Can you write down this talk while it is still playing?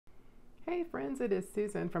Hey friends, it is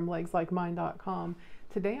Susan from LegsLikeMine.com.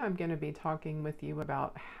 Today I'm going to be talking with you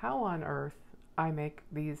about how on earth I make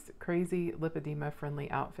these crazy lipedema friendly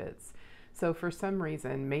outfits. So for some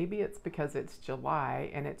reason, maybe it's because it's July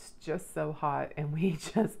and it's just so hot and we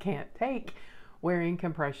just can't take wearing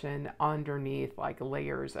compression underneath like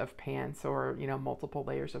layers of pants or multiple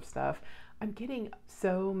layers of stuff. I'm getting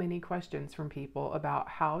so many questions from people about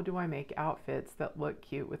how do I make outfits that look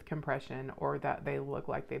cute with compression or that they look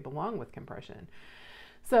like they belong with compression.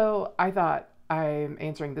 So I thought I'm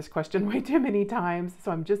answering this question way too many times, so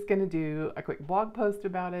I'm just going to do a quick blog post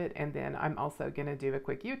about it, and then I'm also going to do a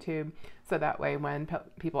quick YouTube, so that way when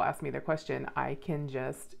people ask me their question, I can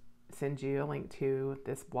just send you a link to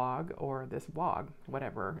this blog or this blog,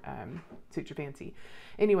 whatever suits your fancy.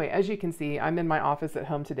 Anyway, as you can see, I'm in my office at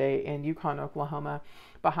home today in Yukon, Oklahoma.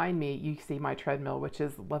 Behind me, you see my treadmill, which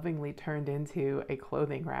is lovingly turned into a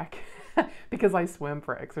clothing rack because I swim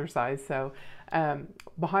for exercise. So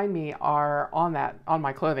behind me are on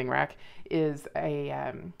my clothing rack is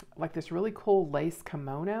a like this really cool lace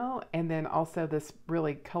kimono, and then also this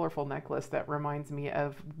really colorful necklace that reminds me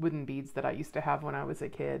of wooden beads that I used to have when I was a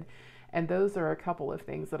kid. And those are a couple of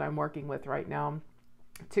things that I'm working with right now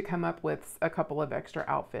to come up with a couple of extra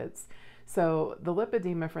outfits. So the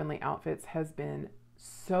lipedema friendly outfits has been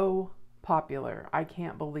so popular. I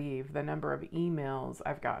can't believe the number of emails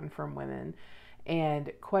I've gotten from women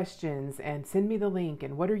and questions and send me the link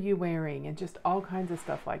and what are you wearing and just all kinds of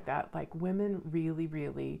stuff like that. Like, women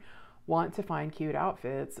really want to find cute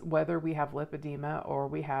outfits, whether we have lipedema or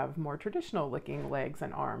we have more traditional looking legs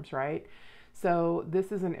and arms, right? So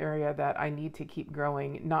this is an area that I need to keep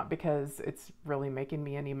growing, not because it's really making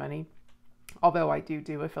me any money, although I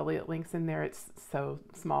do affiliate links in there. It's so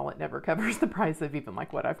small it never covers the price of even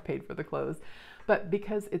like what I've paid for the clothes, but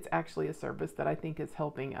because it's actually a service that I think is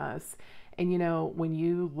helping us. And when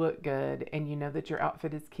you look good and you know that your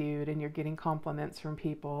outfit is cute and you're getting compliments from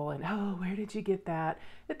people and, oh, where did you get that?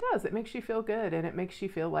 It makes you feel good, and it makes you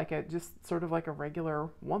feel like just sort of like a regular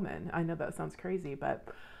woman. I know that sounds crazy, but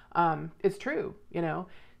it's true,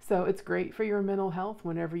 So it's great for your mental health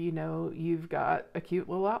whenever you've got a cute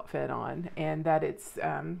little outfit on, and that it's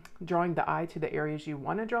drawing the eye to the areas you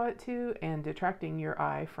want to draw it to and detracting your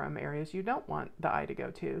eye from areas you don't want the eye to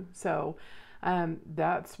go to. So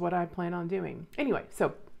that's what I plan on doing. Anyway,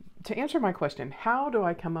 so to answer my question, how do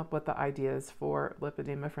I come up with the ideas for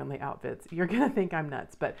lipedema friendly outfits? You're going to think I'm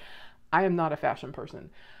nuts, but I am not a fashion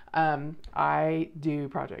person. I do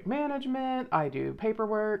project management, I do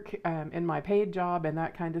paperwork in my paid job and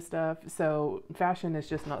that kind of stuff. So fashion is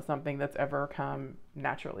just not something that's ever come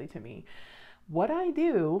naturally to me. What I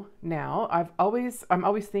do now, I'm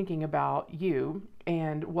always thinking about you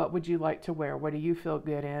and what would you like to wear? What do you feel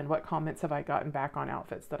good in? What comments have I gotten back on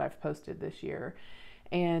outfits that I've posted this year?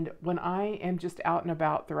 And when I am just out and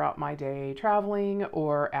about throughout my day, traveling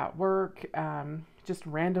or at work, just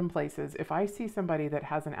random places, if I see somebody that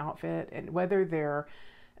has an outfit, and whether they're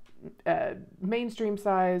mainstream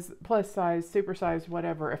size, plus size, super size,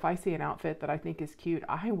 whatever, if I see an outfit that I think is cute,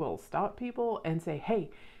 I will stop people and say,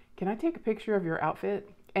 hey, can I take a picture of your outfit?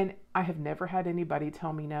 And I have never had anybody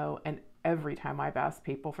tell me no. And every time I've asked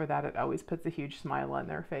people for that, it always puts a huge smile on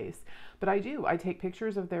their face. But I take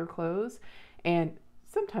pictures of their clothes, and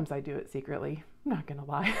sometimes I do it secretly. I'm not gonna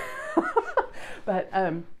lie. But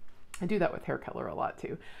I do that with hair color a lot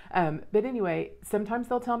too. But anyway, sometimes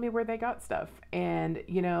they'll tell me where they got stuff. And,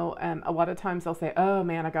 a lot of times they'll say, oh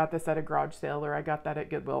man, I got this at a garage sale, or I got that at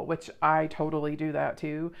Goodwill, which I totally do that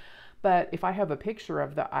too. But if I have a picture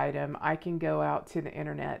of the item, I can go out to the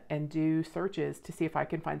internet and do searches to see if I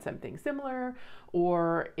can find something similar,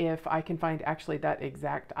 or if I can find actually that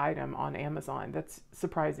exact item on Amazon. That's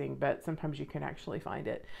surprising, but sometimes you can actually find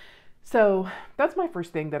it. So that's my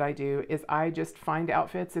first thing that I do, is I just find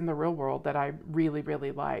outfits in the real world that I really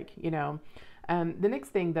like, The next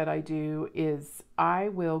thing that I do is I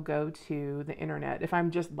will go to the internet. If I'm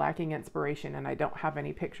just lacking inspiration and I don't have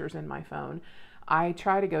any pictures in my phone, I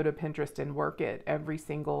try to go to Pinterest and work it every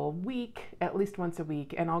single week, at least once a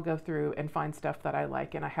week, and I'll go through and find stuff that I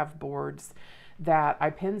like. And I have boards that I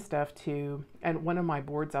pin stuff to, and one of my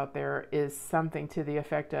boards out there is something to the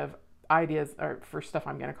effect of ideas for stuff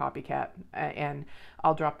I'm going to copycat, and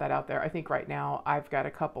I'll drop that out there. I think right now I've got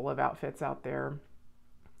a couple of outfits out there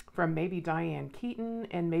from maybe Diane Keaton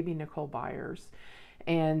and maybe Nicole Byers.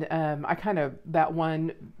 And that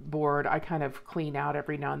one board I kind of clean out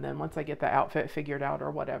every now and then once I get the outfit figured out or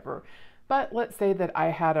whatever. But let's say that I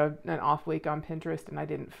had an off week on Pinterest and I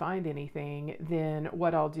didn't find anything, then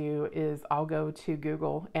what I'll do is I'll go to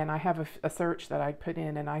Google, and I have a search that I put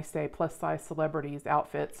in, and I say plus size celebrities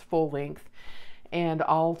outfits full length, and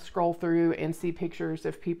I'll scroll through and see pictures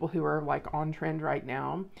of people who are like on trend right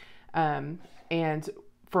now. And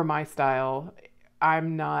for my style,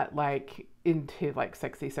 I'm not like into like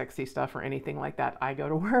sexy stuff or anything like that. I go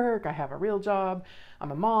to work, I have a real job,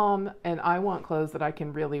 I'm a mom, and I want clothes that I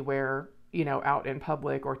can really wear, you know, out in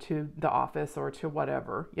public or to the office or to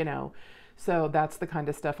whatever, you know. So that's the kind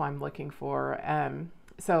of stuff I'm looking for.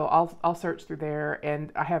 So I'll search through there,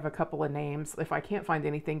 and I have a couple of names. If I can't find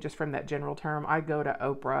anything just from that general term, I go to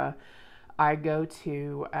Oprah. I go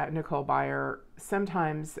to Nicole Byer.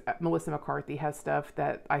 Sometimes Melissa McCarthy has stuff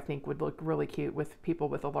that I think would look really cute with people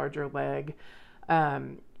with a larger leg.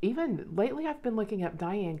 Even lately, I've been looking up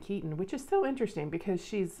Diane Keaton, which is so interesting because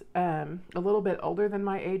she's a little bit older than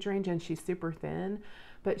my age range and she's super thin.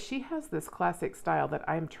 But she has this classic style that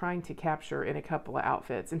I'm trying to capture in a couple of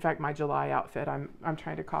outfits. In fact, my July outfit, I'm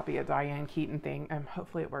trying to copy a Diane Keaton thing.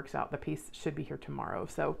 Hopefully it works out. The piece should be here tomorrow,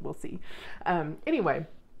 so we'll see. Anyway,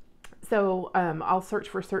 so I'll search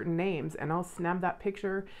for certain names and I'll snap that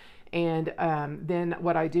picture. And then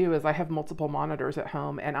what I do is I have multiple monitors at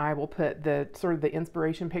home, and I will put the sort of the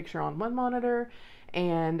inspiration picture on one monitor,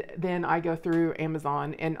 and then I go through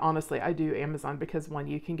Amazon. And honestly, I do Amazon because one,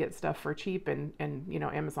 you can get stuff for cheap, and you know,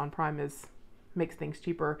 Amazon Prime makes things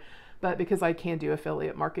cheaper, but because I can do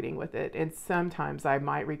affiliate marketing with it, and sometimes I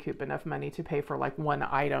might recoup enough money to pay for like one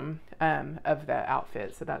item of the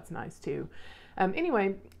outfit, so that's nice too.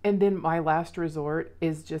 Anyway, and then my last resort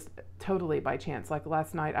is just totally by chance. Like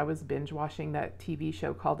last night, I was binge watching that TV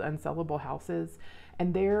show called Unsellable Houses,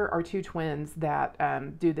 and there are two twins that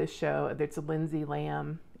do this show. It's Lindsay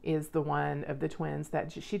Lamb is the one of the twins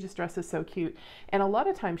that she just dresses so cute. And a lot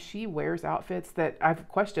of times she wears outfits that I've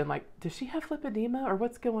questioned, like, does she have lipedema or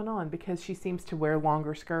what's going on? Because she seems to wear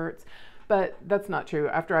longer skirts. But that's not true.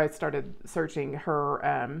 After I started searching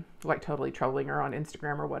her, like totally trolling her on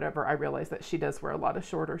Instagram or whatever, I realized that she does wear a lot of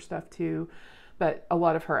shorter stuff too. But a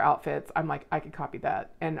lot of her outfits, I'm like, I could copy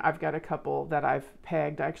that. And I've got a couple that I've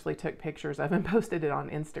pegged. I actually took pictures of and posted it on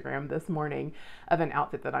Instagram this morning of an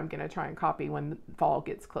outfit that I'm going to try and copy when fall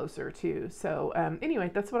gets closer too. So anyway,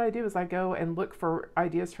 that's what I do is I go and look for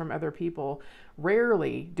ideas from other people.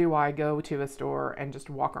 Rarely do I go to a store and just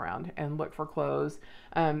walk around and look for clothes.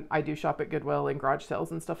 I do shop at Goodwill and garage sales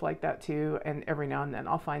and stuff like that too. And every now and then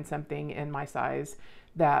I'll find something in my size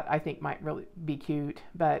that I think might really be cute,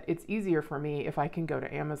 but it's easier for me if I can go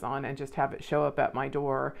to Amazon and just have it show up at my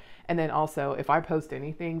door. And then also if I post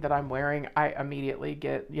anything that I'm wearing, I immediately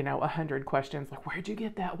get, you know, 100 questions like, where'd you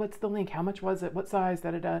get that? What's the link? How much was it? What size?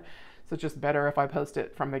 Da, da, da. So it's just better if I post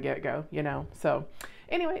it from the get-go, you know? So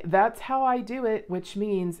anyway, that's how I do it, which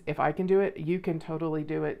means if I can do it, you can totally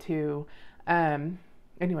do it too.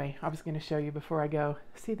 Anyway, I was going to show you before I go.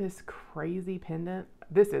 See this crazy pendant?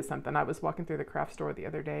 This is something. I was walking through the craft store the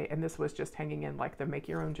other day, and this was just hanging in like the make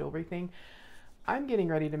your own jewelry thing. I'm getting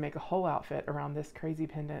ready to make a whole outfit around this crazy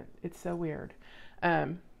pendant. It's so weird.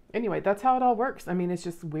 Anyway, that's how it all works. I mean, it's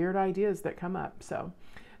just weird ideas that come up. So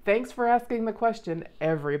thanks for asking the question,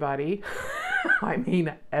 everybody. I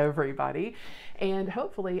mean, everybody. And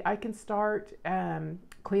hopefully I can start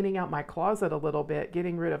cleaning out my closet a little bit,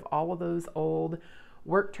 getting rid of all of those old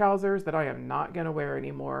work trousers that I am not going to wear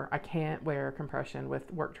anymore. I can't wear compression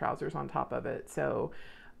with work trousers on top of it. So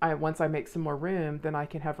once I make some more room, then I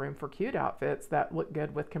can have room for cute outfits that look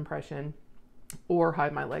good with compression or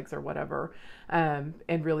hide my legs or whatever, and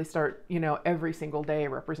really start, you know, every single day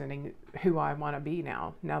representing who I want to be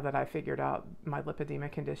now that I figured out my lipedema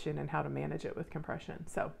condition and how to manage it with compression.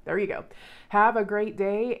 So there you go. Have a great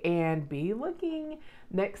day, and be looking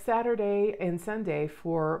next Saturday and Sunday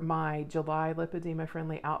for my July lipedema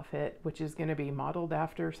friendly outfit, which is going to be modeled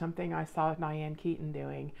after something I saw Diane Keaton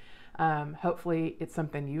doing. Hopefully it's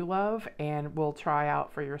something you love and will try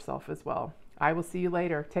out for yourself as well. I will see you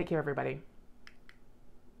later. Take care, everybody.